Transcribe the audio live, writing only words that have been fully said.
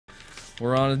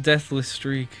We're on a deathless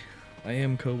streak. I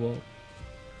am Cobalt.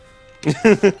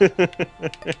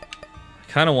 I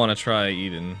kind of want to try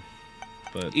Eden,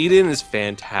 but Eden is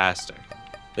fantastic.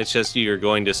 It's just you're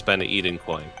going to spend an Eden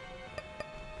coin.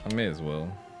 I may as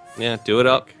well. Yeah, do it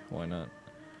up. Why not?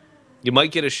 You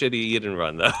might get a shitty Eden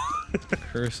run though.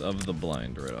 Curse of the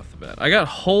Blind right off the bat. I got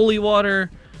Holy Water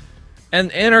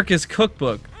and Anarchist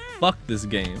Cookbook. Fuck this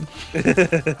game.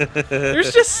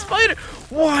 There's just spider.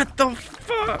 What the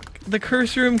fuck? The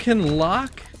curse room can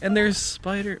lock and there's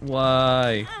spider.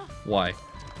 Why? Why?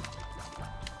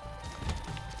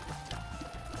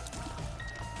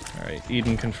 Alright,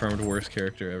 Eden confirmed worst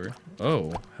character ever.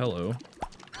 Oh, hello.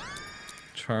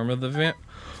 Charm of the Vamp.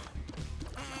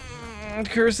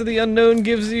 Curse of the Unknown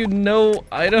gives you no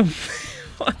item.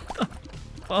 What the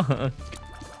fuck?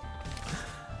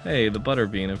 Hey, the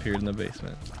Butterbean appeared in the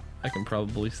basement. I can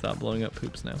probably stop blowing up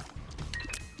poops now.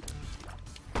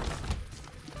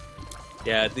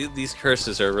 Yeah, these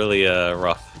curses are really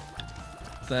rough.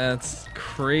 That's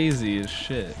crazy as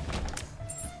shit.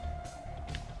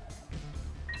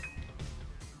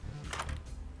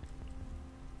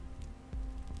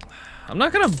 I'm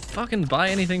not gonna fucking buy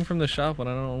anything from the shop when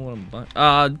I don't know what I'm buying.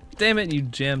 Ah, damn it, you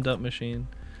jammed up machine.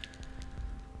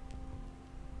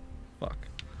 Fuck.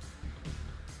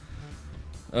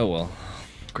 Oh well.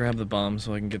 Grab the bomb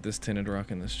so I can get this tinted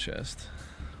rock in this chest.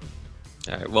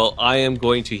 Alright, well, I am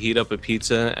going to heat up a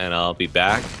pizza and I'll be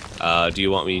back. Do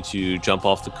you want me to jump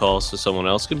off the call so someone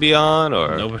else can be on,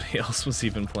 or? Nobody else was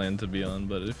even planned to be on,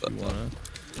 but if you wanna...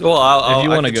 Well, if you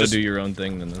wanna go do your own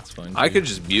thing, then that's fine. I could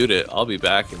just mute it. I'll be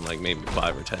back in like maybe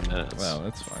 5 or 10 minutes. Wow,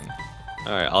 that's fine.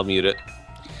 Alright, I'll mute it.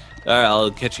 Alright,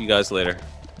 I'll catch you guys later.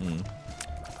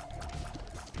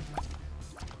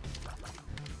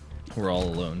 We're all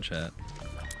alone, chat.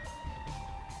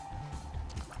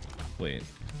 Wait,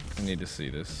 I need to see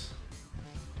this.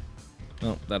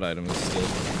 Oh, that item is still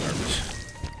garbage.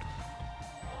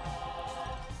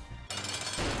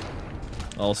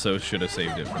 Also, should have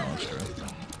saved it for Monstro.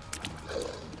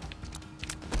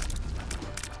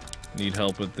 Need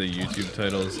help with the YouTube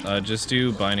titles? Just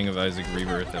do Binding of Isaac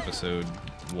Rebirth episode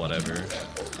whatever.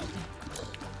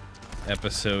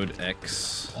 Episode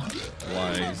X,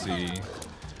 Y, Z.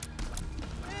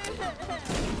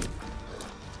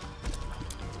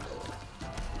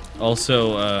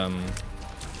 Also, I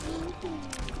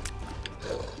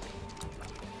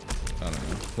don't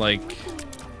know, like,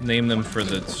 name them for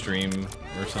the stream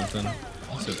or something,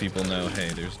 so people know, hey,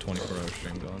 there's a 24-hour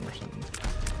stream going or something.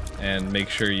 And make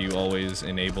sure you always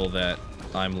enable that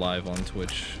I'm live on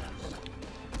Twitch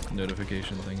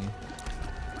notification thingy.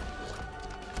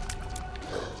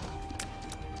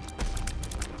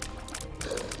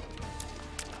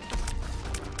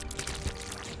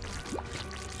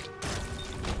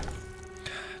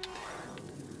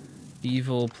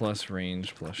 Evil plus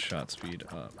range plus shot speed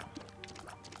up.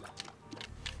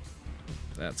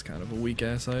 That's kind of a weak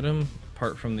ass item,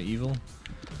 apart from the evil.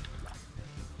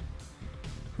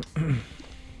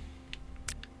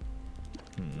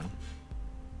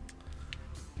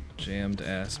 Jammed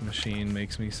ass machine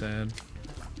makes me sad.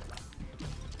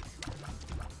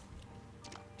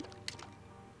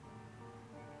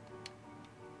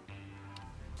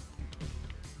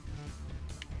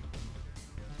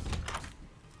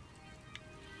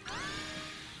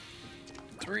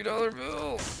 $3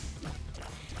 bill.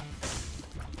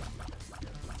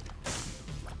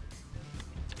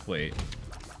 Wait.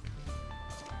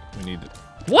 We need to...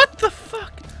 What the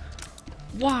fuck?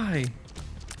 Why?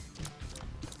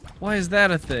 Why is that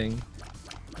a thing?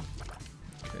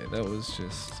 Okay, that was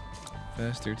just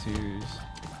faster tears.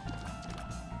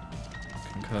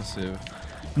 Concussive.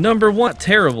 Number one,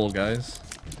 terrible, guys.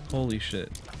 Holy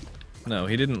shit. No,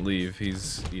 he didn't leave.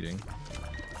 He's eating.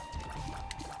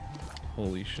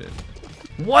 Holy shit.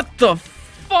 What the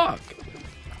fuck?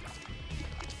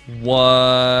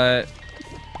 What?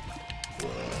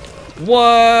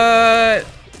 What?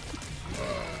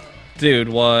 Dude,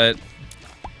 what?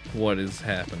 What is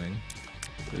happening?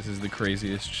 This is the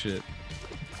craziest shit.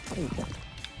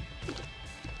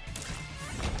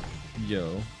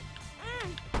 Yo.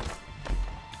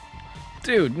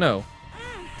 Dude, no.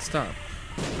 Stop.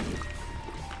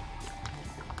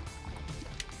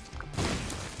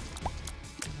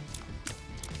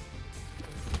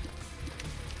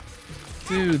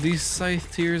 Dude, these scythe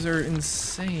tears are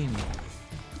insane.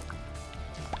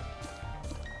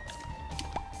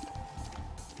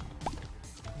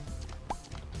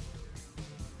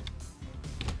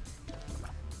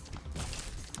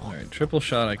 Alright, triple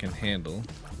shot I can handle.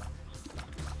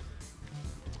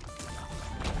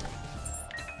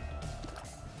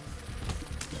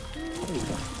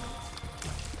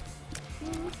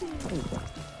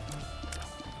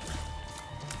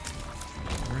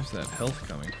 Where's that health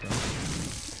coming from?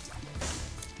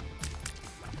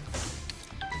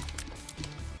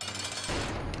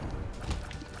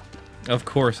 Of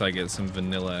course I get some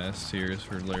vanilla ass tears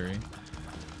for Larry.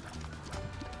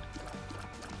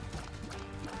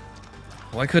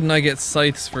 Why couldn't I get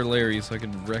scythes for Larry so I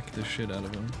could wreck the shit out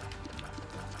of him?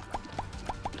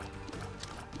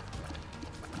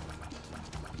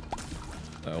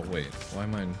 Oh wait, why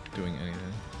am I doing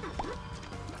anything?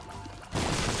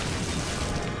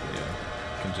 Yeah,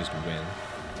 I can just win.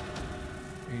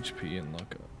 HP and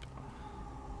look up.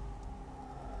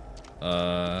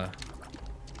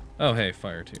 Oh hey,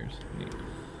 fire tears. Neat.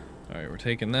 Alright, we're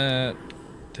taking that.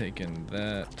 Taking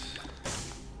that.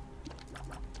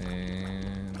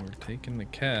 And we're taking the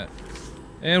cat.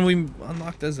 And we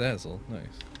unlocked Azazel.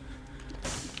 Nice.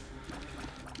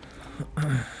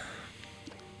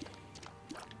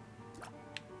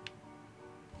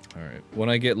 Alright, when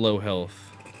I get low health,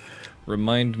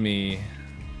 remind me,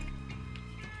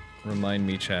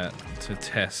 chat, to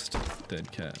test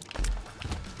dead cat.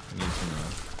 I need to know.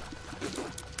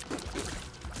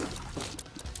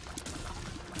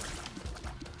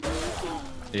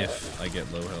 If I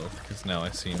get low health, because now I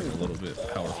seem a little bit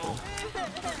powerful.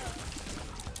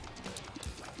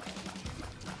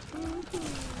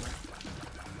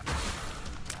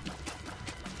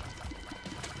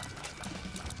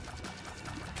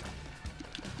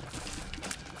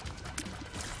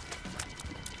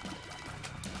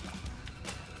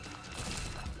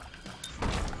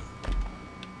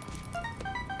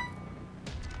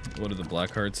 What do the black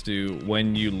hearts do?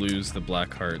 When you lose the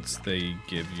black hearts, they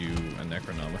give you a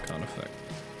Necronomicon effect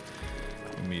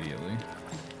immediately.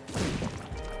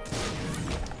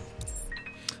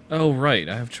 Oh right,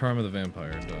 I have Charm of the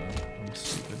Vampire. Duh. I'm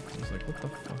stupid. I was like, what the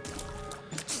fuck?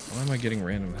 Why am I getting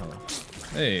random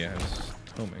health? Hey, I was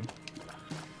homing.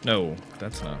 No,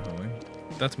 that's not homing.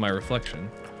 That's my reflection.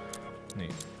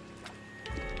 Neat.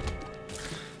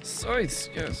 Scythes,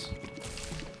 yes.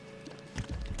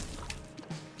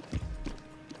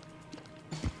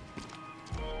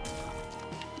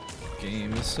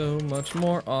 Game is so much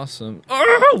more awesome.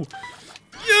 Oh!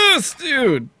 Yes,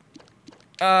 dude!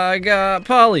 I got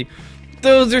Polly.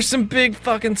 Those are some big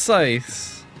fucking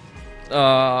scythes.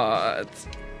 It's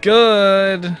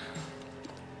good.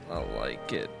 I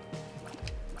like it.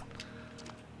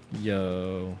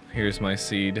 Yo, here's my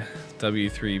seed.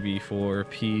 W3B4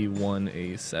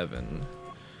 P1A7.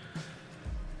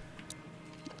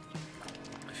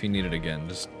 If you need it again,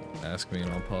 just ask me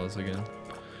and I'll pause again.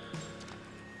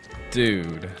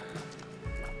 Dude.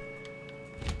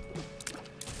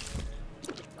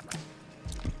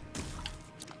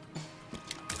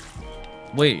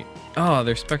 Wait. Oh,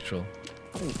 they're spectral.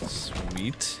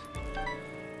 Sweet.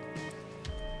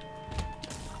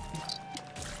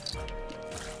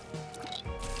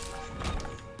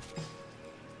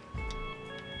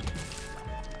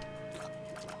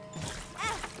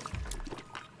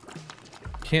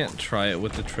 Can't try it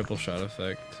with the triple shot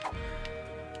effect.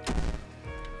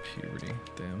 Puberty,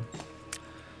 damn.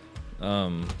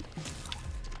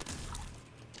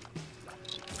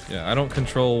 Yeah, I don't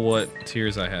control what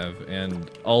tiers I have, and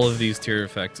all of these tier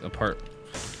effects, apart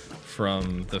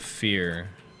from the fear,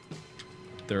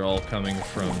 they're all coming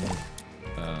from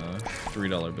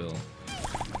 $3 bill.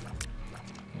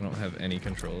 I don't have any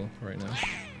control right now.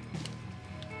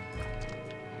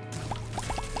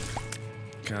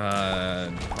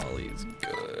 God, Polly's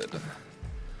good.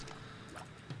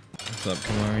 What's up,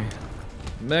 Kamari?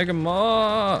 Mega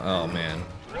Maw! Oh man,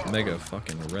 Mega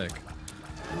fucking wreck.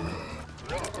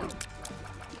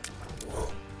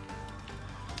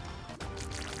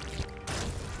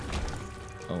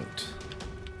 Don't.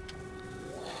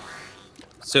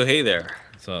 So hey there.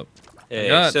 What's up? Hey,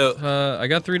 I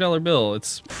got $3 bill.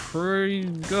 It's pretty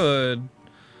good.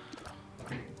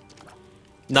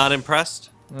 Not impressed?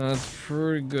 That's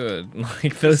pretty good.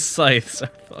 Like, those scythes are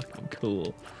fucking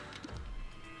cool.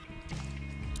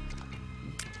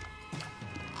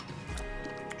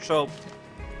 So,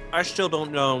 I still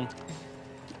don't know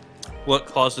what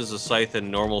causes a scythe in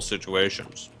normal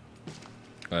situations.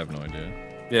 I have no idea.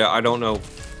 Yeah, I don't know.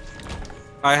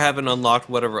 I haven't unlocked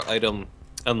whatever item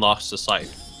unlocks the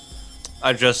scythe.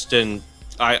 I just didn't.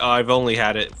 I've only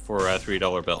had it for a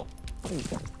 $3 bill.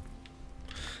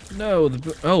 No,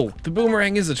 the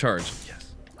boomerang is a charge.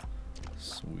 Yes.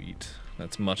 Sweet.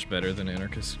 That's much better than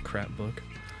Anarchist crap book.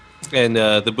 And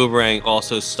the boomerang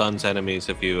also stuns enemies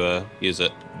if you use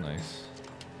it. Nice.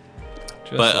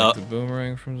 Just like the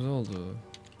boomerang from Zelda.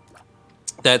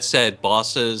 That said,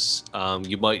 bosses,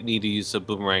 you might need to use the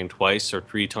boomerang twice or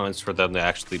 3 times for them to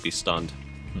actually be stunned.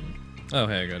 Oh,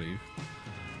 hey, I got Eve.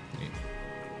 Neat.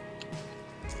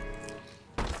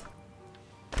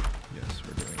 Yes,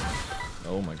 we're doing this.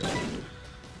 Oh my god.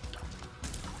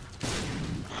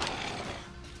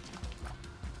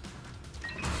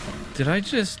 Did I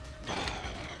just...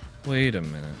 Wait a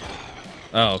minute.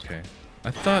 Oh, okay.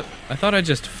 I thought I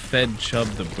just fed Chubb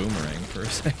the boomerang for a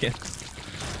second.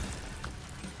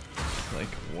 Like,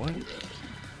 what?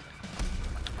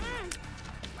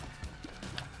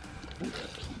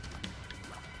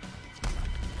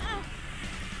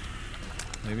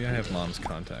 Maybe I have mom's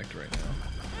contact right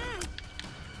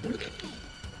now.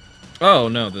 Oh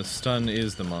no, the stun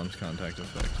is the mom's contact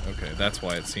effect. Okay, that's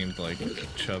why it seemed like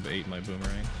Chubb ate my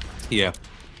boomerang. Yeah.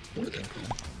 Okay.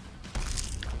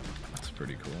 That's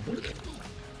pretty cool.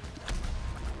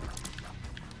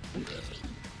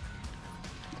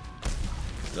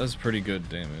 Does pretty good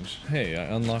damage. Hey, I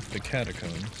unlocked the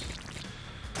catacombs.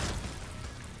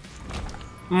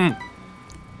 Hmm.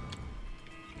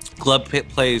 Club Pit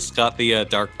Plays got the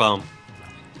Dark Bomb.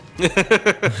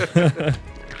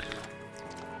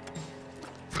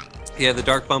 Yeah, the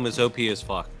Dark Bomb is OP as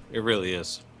fuck. It really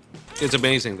is. It's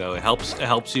amazing though. It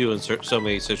helps you in so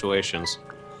many situations.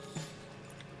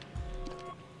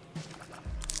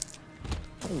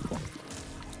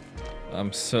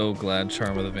 I'm so glad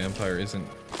Charm of the Vampire isn't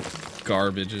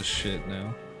garbage as shit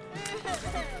now.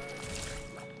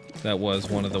 That was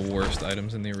one of the worst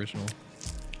items in the original.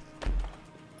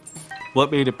 What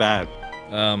made it bad?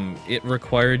 It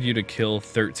required you to kill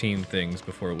 13 things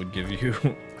before it would give you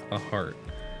a heart.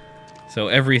 So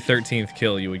every 13th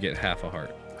kill you would get half a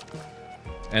heart.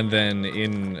 And then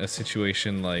in a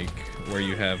situation like where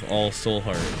you have all soul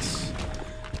hearts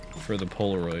for the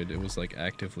Polaroid, it was like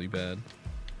actively bad.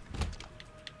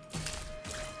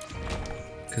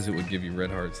 Because it would give you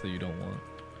red hearts that you don't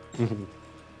want.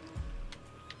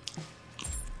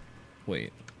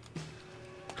 Wait.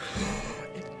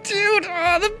 Dude,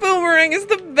 the boomerang is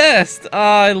the best!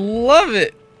 I love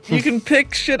it! You can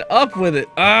pick shit up with it.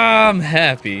 I'm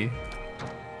happy.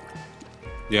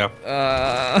 Yeah.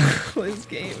 This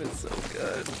game is so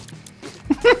good.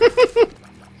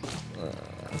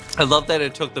 I love that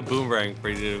it took the boomerang for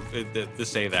you to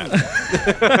say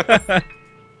that.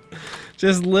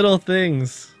 Just little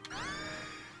things.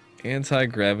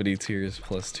 Anti-gravity tears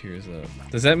plus tears up.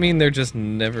 Does that mean they're just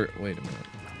never... Wait a minute.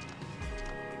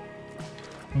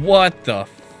 What the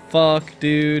fuck,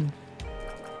 dude?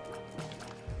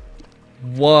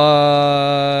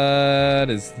 What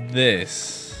is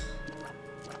this?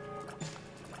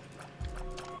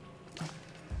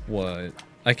 What?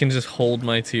 I can just hold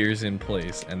my tears in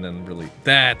place and then release.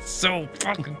 That's so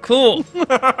fucking cool!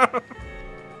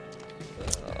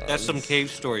 That's some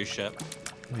cave story shit.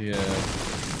 Yeah.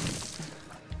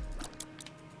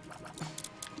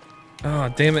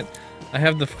 Oh, damn it. I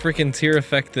have the freaking tear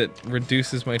effect that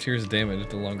reduces my tear's damage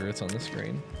the longer it's on the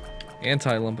screen.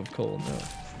 Anti-lump of coal, no.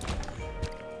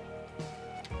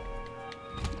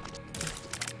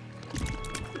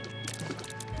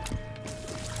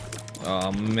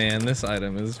 Oh man, this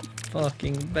item is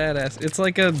fucking badass. It's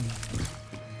like a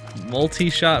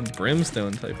multi-shot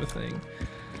brimstone type of thing.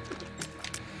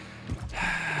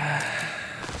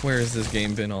 Where has this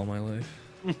game been all my life?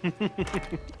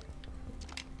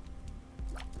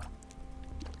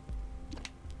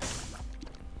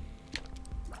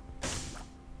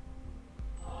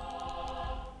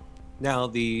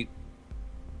 Now,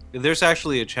 there's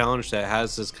actually a challenge that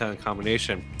has this kind of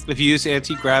combination. If you use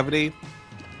anti-gravity,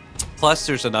 plus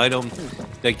there's an item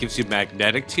that gives you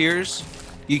magnetic tears,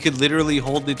 you could literally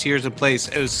hold the tears in place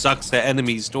and it sucks the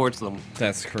enemies towards them.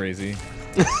 That's crazy.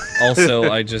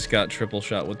 Also, I just got triple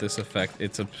shot with this effect.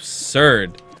 It's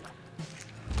absurd.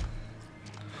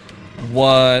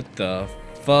 What the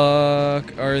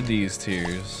fuck are these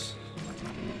tears?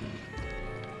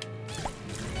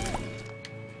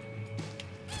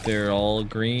 They're all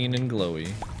green and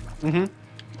glowy. Mm-hmm.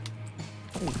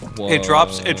 Whoa. It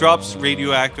drops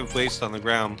radioactive waste on the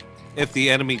ground. If the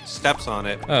enemy steps on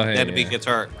it, Oh, hey, the enemy yeah. gets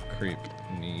hurt. Creep.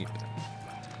 Neat.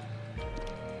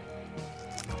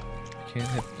 Can't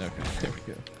hit. Okay, there we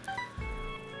go.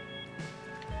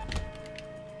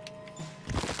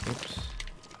 Oops.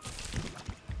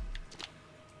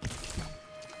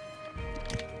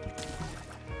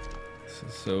 This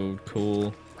is so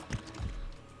cool.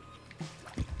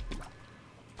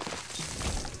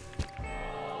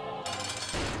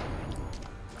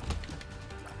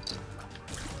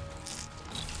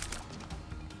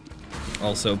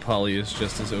 Also, Polly is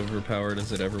just as overpowered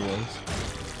as it ever was.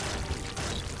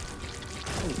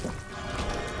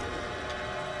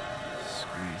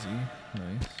 Squeezy,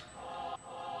 nice.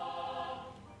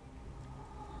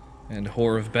 And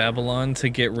Whore of Babylon to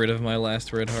get rid of my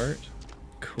last red heart.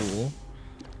 Cool.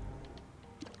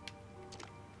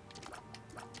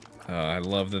 I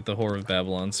love that the Whore of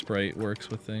Babylon sprite works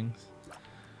with things.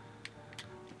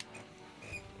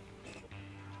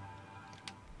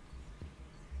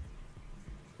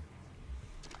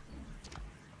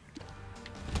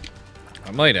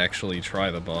 I might actually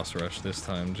try the boss rush this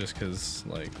time just because,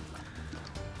 like,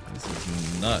 this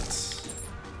is nuts.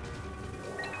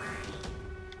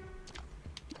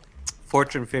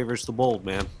 Fortune favors the bold,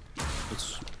 man.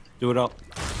 Let's do it up.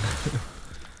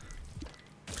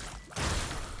 I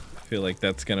feel like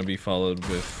that's gonna be followed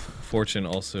with Fortune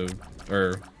also,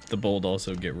 or the bold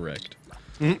also get wrecked.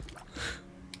 Mm-hmm.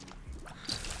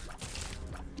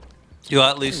 You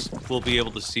at least will be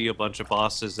able to see a bunch of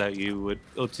bosses that you would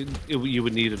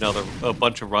need a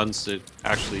bunch of runs to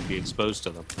actually be exposed to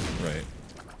them. Right.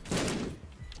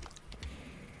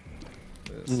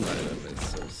 This item is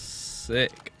so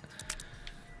sick.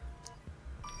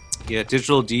 Yeah,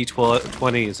 Digital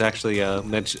D20 is actually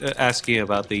asking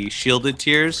about the shielded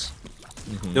tiers.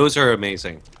 Mm-hmm. Those are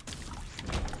amazing.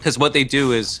 Because what they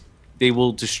do is they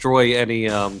will destroy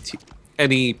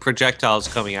any projectiles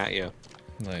coming at you.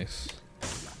 Nice.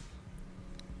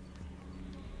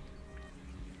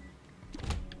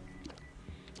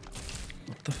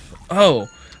 What the oh!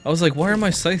 I was like, why are my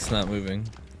scythes not moving?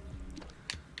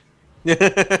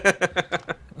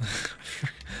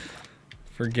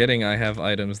 Forgetting I have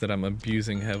items that I'm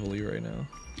abusing heavily right now.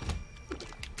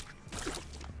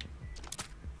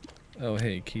 Oh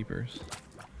hey, keepers.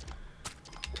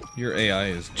 Your AI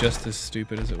is just as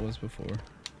stupid as it was before.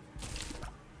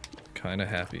 Kinda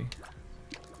happy.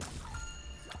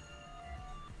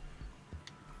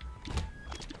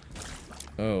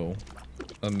 Oh.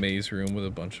 A maze room with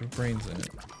a bunch of brains in it.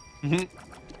 Mm-hmm.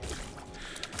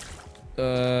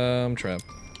 I'm trapped.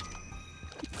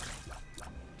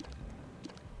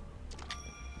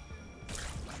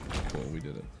 Cool, we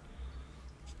did it.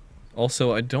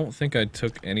 Also, I don't think I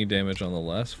took any damage on the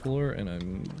last floor, and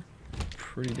I'm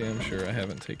pretty damn sure I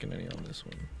haven't taken any on this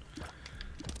one.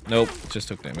 Nope, just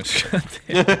took damage. God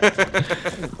damn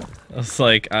it. I was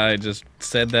like, I just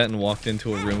said that and walked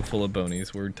into a room full of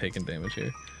bonies. We're taking damage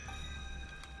here.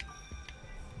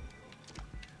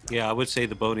 Yeah, I would say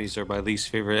the bonies are my least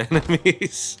favorite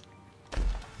enemies.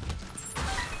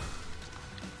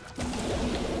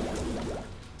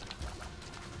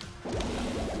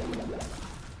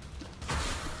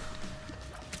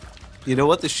 You know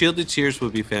what? The shielded tiers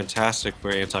would be fantastic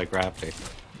for anti-gravity.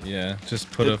 Yeah,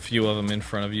 just put a few of them in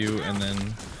front of you and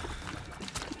then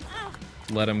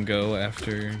let them go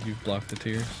after you've blocked the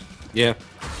tiers. Yeah.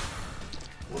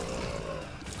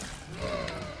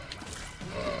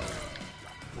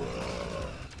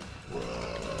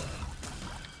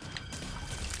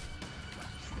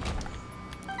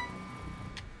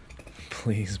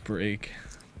 Please break.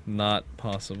 Not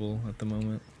possible at the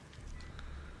moment.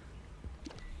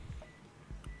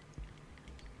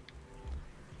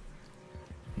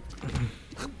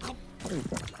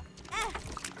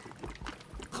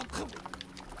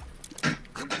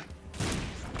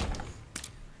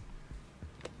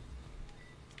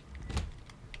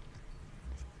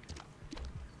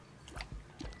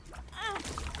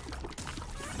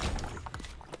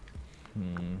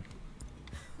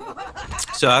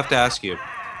 So I have to ask you,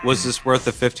 was this worth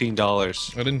the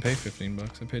 $15? I didn't pay 15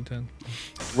 bucks. I paid 10.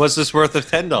 Was this worth the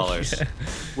 $10? Yeah.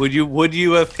 Would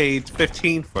you have paid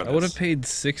 15 for this? I would have paid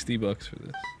 60 bucks for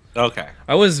this. Okay.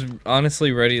 I was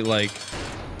honestly ready, like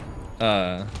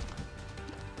a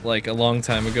long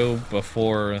time ago,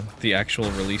 before the actual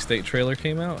release date trailer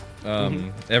came out.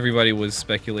 Everybody was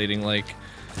speculating, like,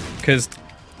 because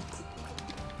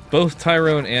both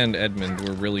Tyrone and Edmund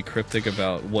were really cryptic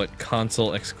about what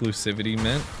console exclusivity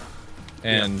meant.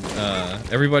 And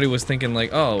everybody was thinking, like,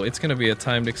 oh, it's going to be a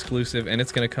timed exclusive and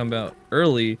it's going to come out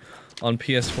early on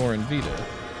PS4 and Vita.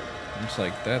 I'm just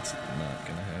like, that's not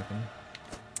going to happen.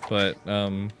 But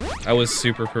I was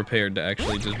super prepared to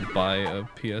actually just buy a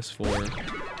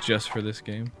PS4 just for this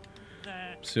game.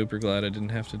 Super glad I didn't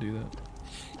have to do that.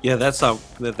 Yeah,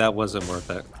 that wasn't worth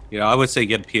it. You know, I would say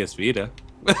get a PS Vita.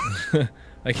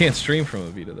 I can't stream from a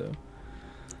Vita though.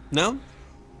 No?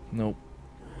 Nope.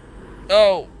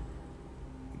 Oh!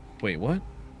 Wait, what?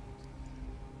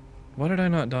 Why did I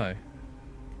not die?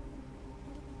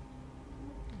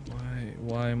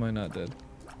 Why am I not dead?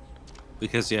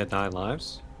 Because you had 9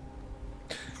 lives?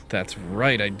 That's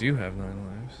right, I do have 9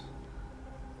 lives.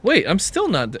 Wait, I'm still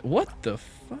not dead. What the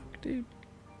fuck, dude?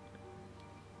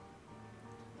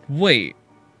 Wait.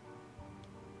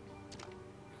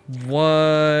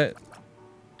 What?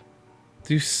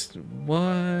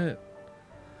 What?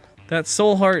 That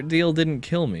soul heart deal didn't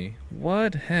kill me.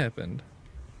 What happened?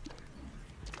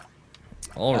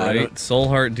 Alright, soul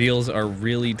heart deals are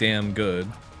really damn good.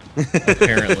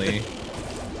 Apparently.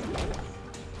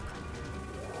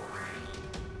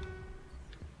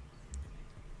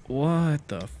 What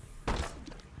the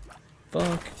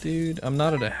fuck, dude? I'm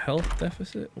not at a health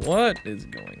deficit? What is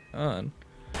going on?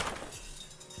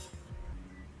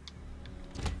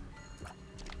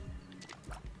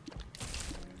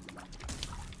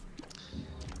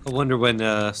 I wonder when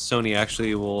Sony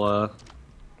actually will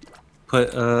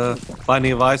put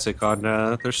Binding of Isaac on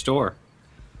their store.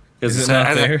 Is it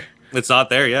not there? It's not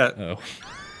there yet. Oh.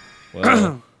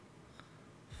 Well.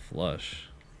 Flush.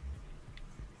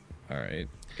 Alright.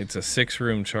 It's a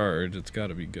 6-room charge. It's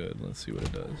gotta be good. Let's see what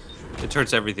it does. It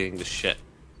turns everything to shit.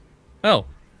 Oh.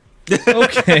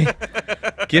 Okay.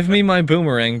 Give me my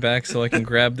boomerang back so I can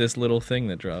grab this little thing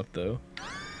that dropped, though.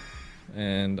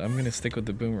 And I'm gonna stick with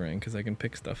the boomerang because I can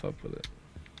pick stuff up with it.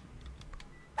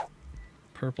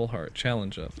 Purple heart.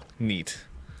 Challenge up. Neat.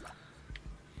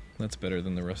 That's better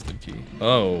than the rusted key.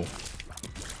 Oh.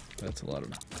 That's a lot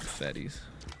of fatties.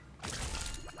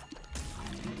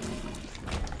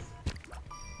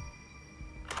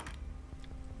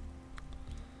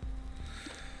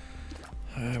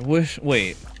 I wish...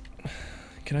 Wait.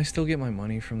 Can I still get my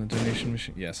money from the donation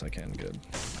machine? Yes, I can. Good.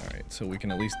 Alright, so we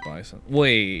can at least buy some...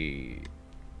 Wait...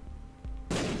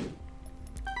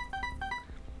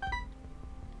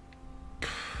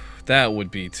 That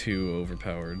would be too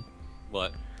overpowered.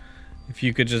 What? If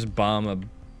you could just bomb a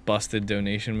busted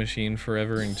donation machine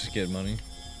forever and just get money.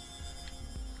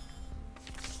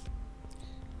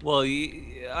 Well,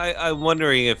 I'm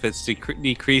wondering if it's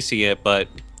decreasing it, but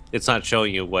it's not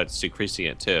showing you what's decreasing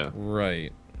it to.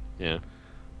 Right. Yeah.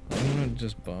 I'm gonna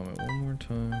just bomb it one more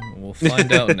time. We'll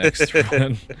find out next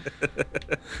run.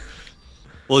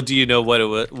 Well, do you know what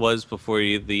it was before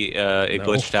it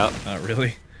glitched out? Not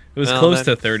really. It was Well, close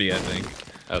to 30, I think.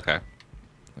 Okay.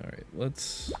 All right,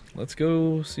 let's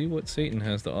go see what Satan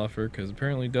has to offer, because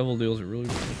apparently devil deals are really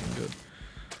fucking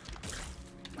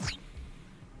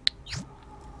good.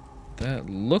 That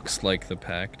looks like the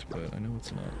pact, but I know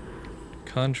it's not.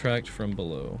 Contract from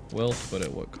below. Wealth, but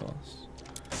at what cost?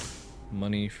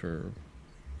 Money for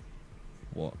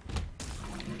what?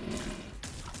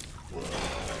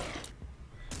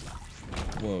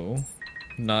 Whoa.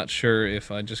 Not sure if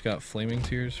I just got flaming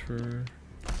tears for...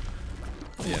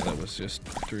 Yeah, that was just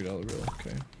 $3 bill.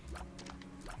 Okay.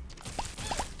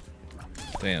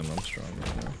 Damn, I'm strong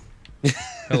right now.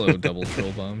 Hello, double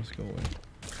troll bombs. Go away.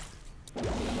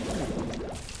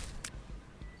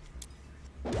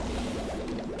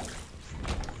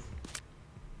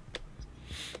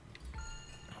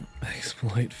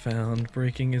 Exploit found.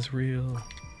 Breaking is real.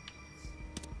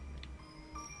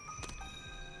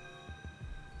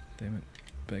 Damn it.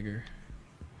 Beggar.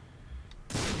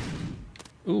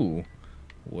 Ooh.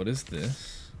 What is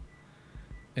this?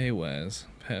 Awaz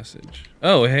passage.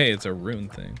 Oh, hey, it's a rune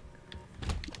thing.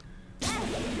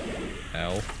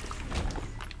 Ow.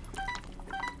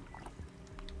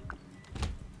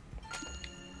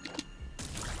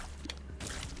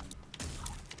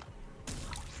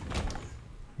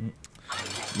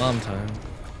 Mom time.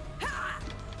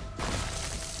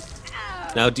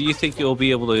 Now, do you think you'll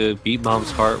be able to beat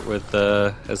Mom's heart with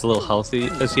as little healthy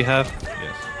as you have?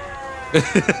 Yes.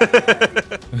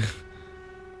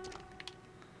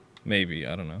 Maybe,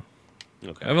 I don't know.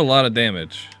 Okay. I have a lot of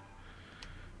damage.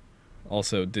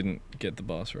 Also, didn't get the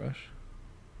boss rush.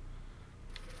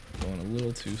 Going a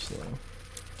little too slow.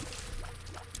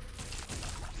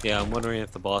 Yeah, I'm wondering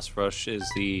if the boss rush is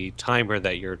the timer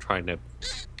that you're trying to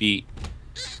beat.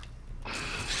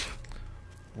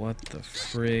 What the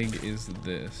frig is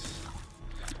this?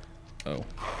 Oh.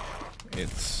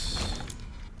 It's...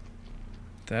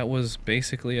 That was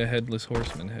basically a headless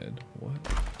horseman head. What?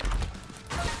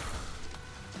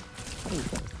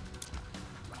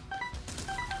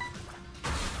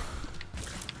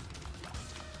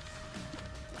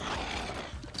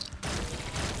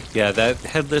 Yeah, that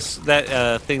headless,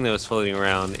 thing that was floating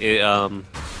around, it,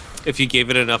 if you gave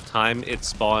it enough time, it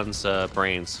spawns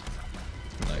brains.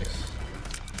 Nice.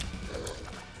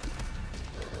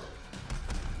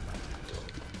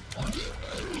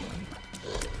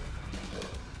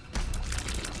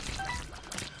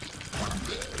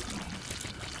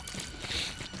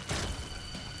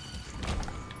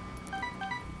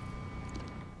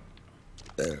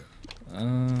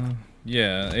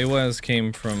 Yeah, Awaz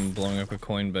came from blowing up a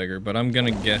coin beggar, but I'm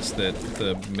gonna guess that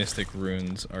the mystic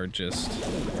runes are just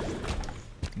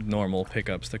normal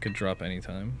pickups that could drop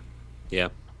anytime. Yeah.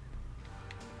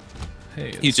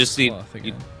 Hey, it's You just need cloth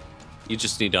again. you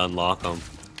just need to unlock them.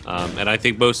 And I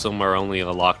think most of them are only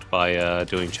unlocked by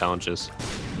doing challenges.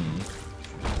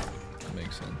 That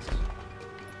makes sense.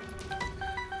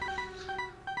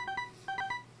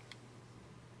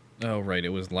 Oh, right, it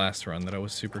was last run that I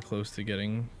was super close to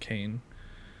getting Kane.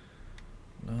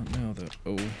 Not now, though.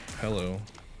 Oh, hello.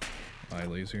 Eye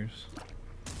lasers.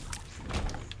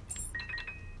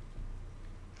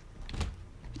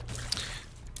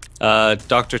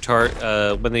 Dr.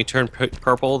 Tart, when they turn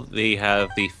purple, they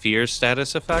have the fear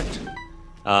status effect.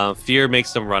 Fear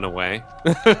makes them run away.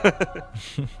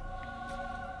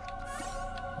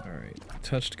 Alright,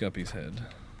 touched Guppy's head.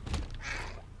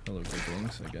 Hello,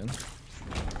 Gigglings, again.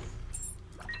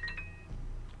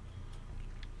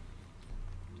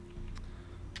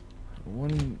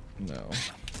 One, no. I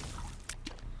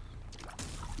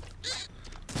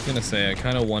was gonna say, I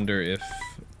kind of wonder if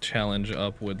challenge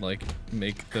up would like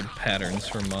make the patterns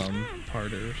for Mom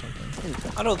harder or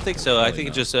something. I don't think so. I Probably think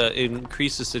it not. just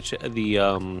increases the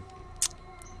Champion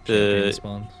the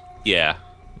spawns. yeah.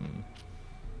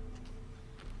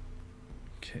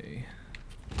 Okay.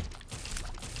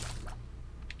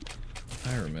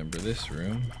 I remember this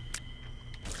room.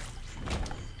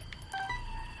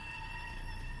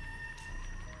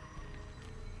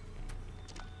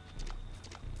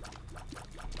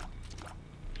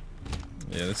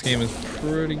 Yeah, this game is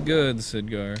pretty good,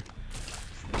 Sidgar.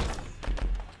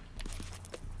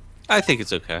 I think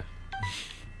it's okay.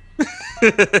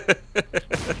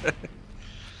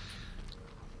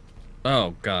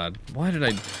 Oh god, why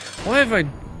have I,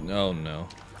 oh no.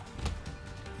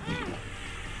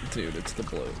 Dude, it's the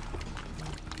bloat.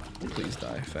 Please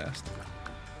die fast.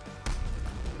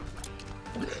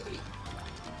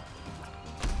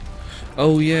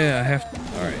 Oh yeah, I have,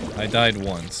 alright, I died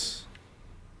once.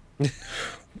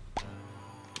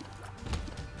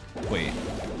 Wait.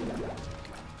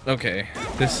 Okay,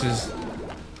 this is,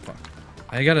 fuck.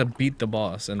 I gotta beat the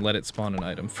boss and let it spawn an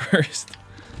item first.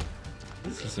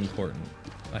 This is important.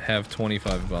 I have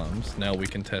 25 bombs. Now we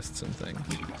can test some things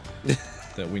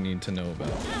that we need to know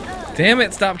about. Damn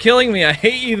it, stop killing me! I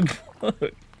hate you,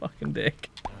 fucking dick.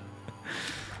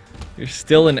 You're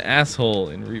still an asshole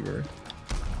in Rebirth.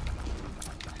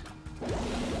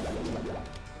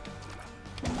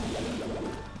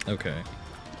 Okay.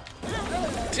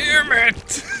 Damn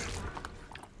it!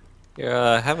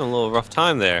 You're having a little rough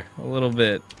time there. A little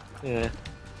bit. Yeah.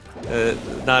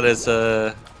 Not as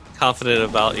confident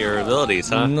about your abilities,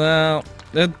 huh? No,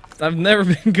 I've never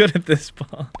been good at this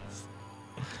boss.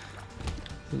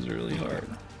 This is really hard.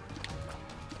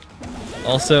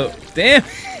 Also, damn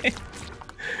it!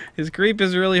 His creep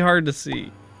is really hard to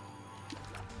see.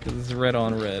 Because it's red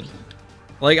on red.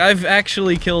 Like, I've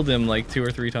actually killed him like 2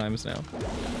 or 3 times now.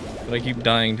 But I keep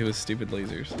dying to his stupid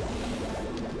lasers.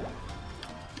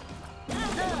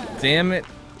 Damn it.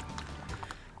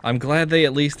 I'm glad they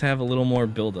at least have a little more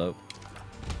build-up.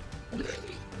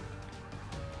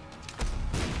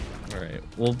 Alright,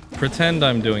 we'll pretend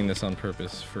I'm doing this on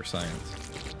purpose for science.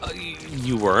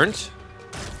 You weren't?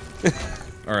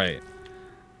 Alright.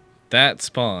 That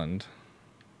spawned.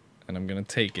 And I'm gonna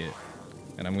take it.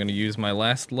 And I'm gonna use my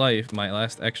last life, my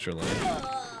last extra life,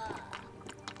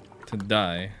 to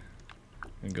die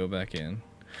and go back in.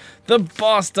 The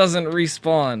boss doesn't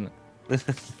respawn!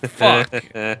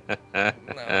 Fuck!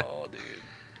 No, dude.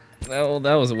 No,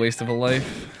 that was a waste of a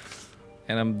life.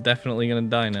 And I'm definitely gonna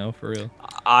die now, for real.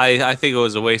 I think it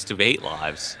was a waste of 8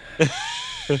 lives.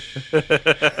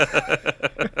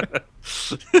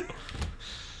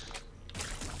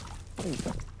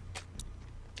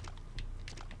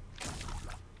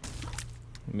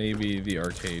 Maybe the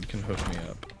arcade can hook me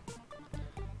up.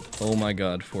 Oh my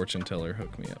god, fortune teller,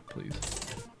 hook me up, please.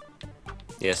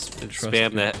 Yes, Trust spam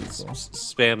good that. people.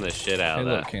 Spam the shit out Hey of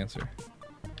look, that. Cancer.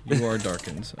 You are dark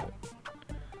inside.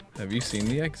 Have you seen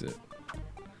the exit?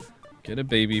 Get a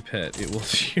baby pet, it will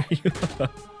cheer you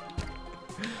up.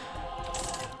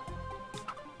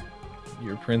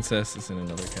 Your princess is in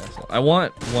another castle. I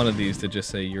want one of these to just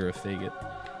say you're a faggot.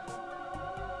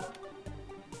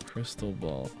 Crystal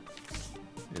ball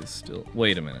is still...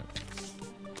 Wait a minute.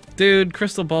 Dude,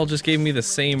 crystal ball just gave me the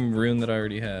same rune that I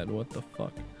already had. What the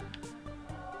fuck?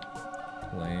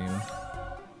 Lame.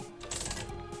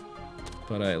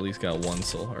 But I at least got 1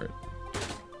 soul heart.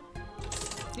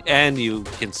 And you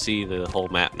can see the whole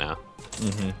map now.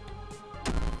 Mm-hmm.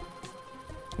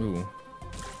 Ooh.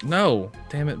 No!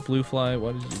 Damn it, Blue Fly,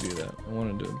 why did you do that? I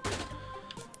wanted to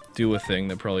do a thing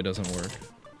that probably doesn't work.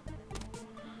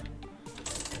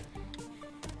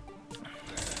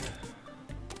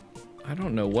 I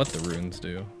don't know what the runes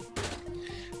do.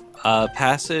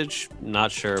 Passage,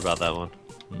 not sure about that one.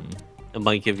 It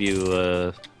might give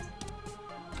you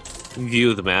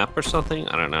view the map or something.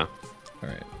 I don't know. All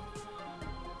right.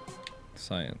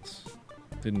 Science.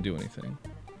 Didn't do anything.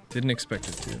 Didn't expect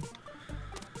it to.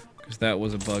 Because that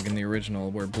was a bug in the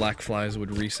original where black flies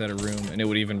would reset a room and it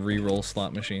would even re-roll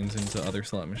slot machines into other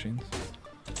slot machines.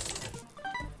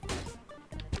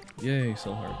 Yay,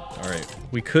 so hard. Alright.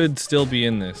 We could still be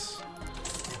in this.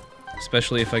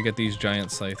 Especially if I get these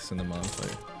giant scythes in the mod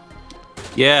fight.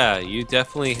 Yeah, you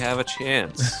definitely have a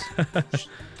chance.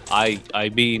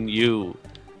 I mean, you.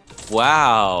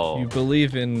 Wow. You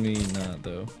believe in me, not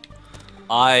though.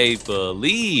 I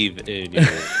believe in you.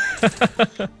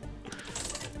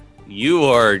 You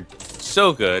are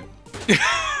so good.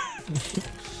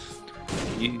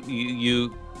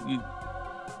 you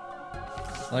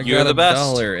I You're got the a best.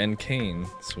 dollar and cane.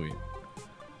 Sweet.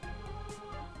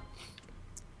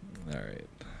 Alright.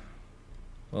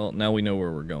 Well, now we know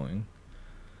where we're going.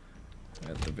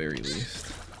 At the very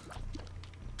least.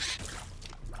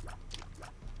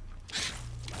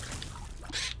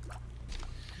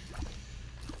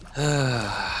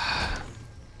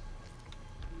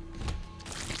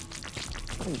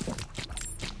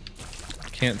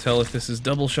 Can't tell if this is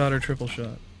double shot or triple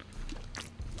shot.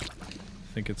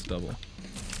 I think it's double.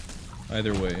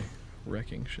 Either way,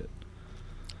 wrecking shit.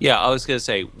 Yeah, I was gonna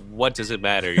say, what does it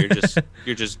matter?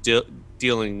 You're just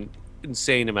dealing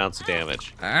insane amounts of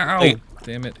damage. Ow! Like-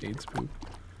 Damn it, AIDS poop.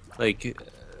 Like,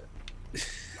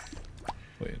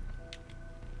 Wait.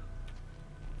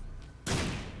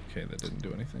 Okay, that didn't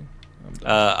do anything. I'm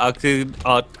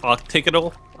done.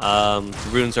 octagonal.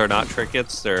 Runes are not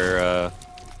trinkets. They're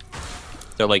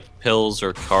like pills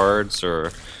or cards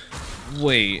or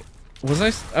Wait, was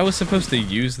I was supposed to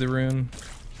use the rune?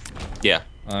 yeah.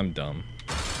 I'm dumb.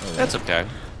 Oh, That's okay.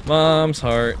 Mom's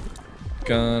heart.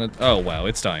 Gonna. Oh wow,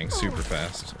 it's dying super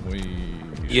fast. We.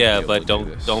 should Yeah, be able but to do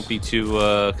this. don't be too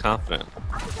confident.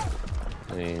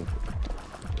 I mean,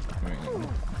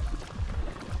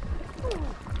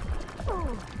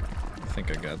 I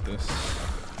think I got this.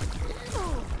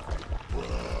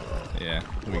 Yeah,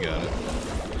 we got it.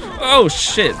 Oh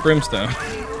shit, brimstone.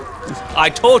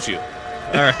 I told you.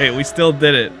 All right, we still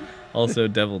did it. Also,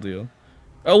 devil deal.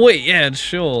 Oh wait, yeah, it's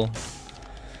Sheol.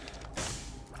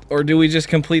 Or do we just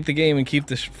complete the game and keep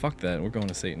this? Fuck that. We're going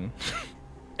to Satan.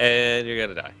 And you're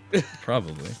gonna die.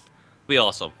 Probably. Be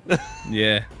awesome.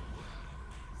 Yeah.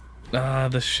 Ah,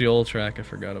 the Sheol track. I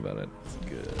forgot about it. It's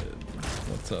good.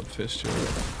 What's up, Fistula?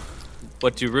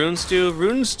 What do runes do?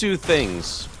 Runes do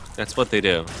things. That's what they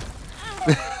do.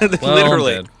 Well,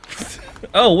 Literally. I'm dead.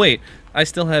 Oh wait, I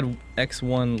still had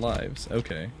X1 lives.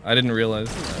 Okay, I didn't realize.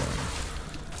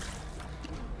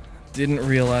 Didn't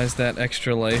realize that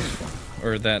extra life,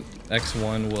 or that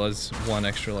X1 was one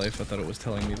extra life. I thought it was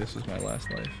telling me this was my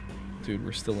last life. Dude,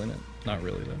 we're still in it. Not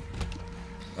really though.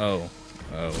 Oh,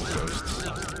 ghosts.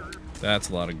 That's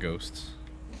a lot of ghosts.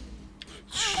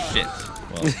 Shit.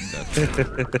 Well,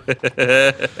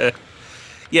 that's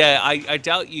Yeah, I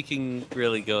doubt you can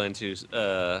really go into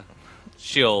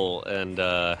Sheol and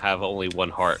have only one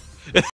heart.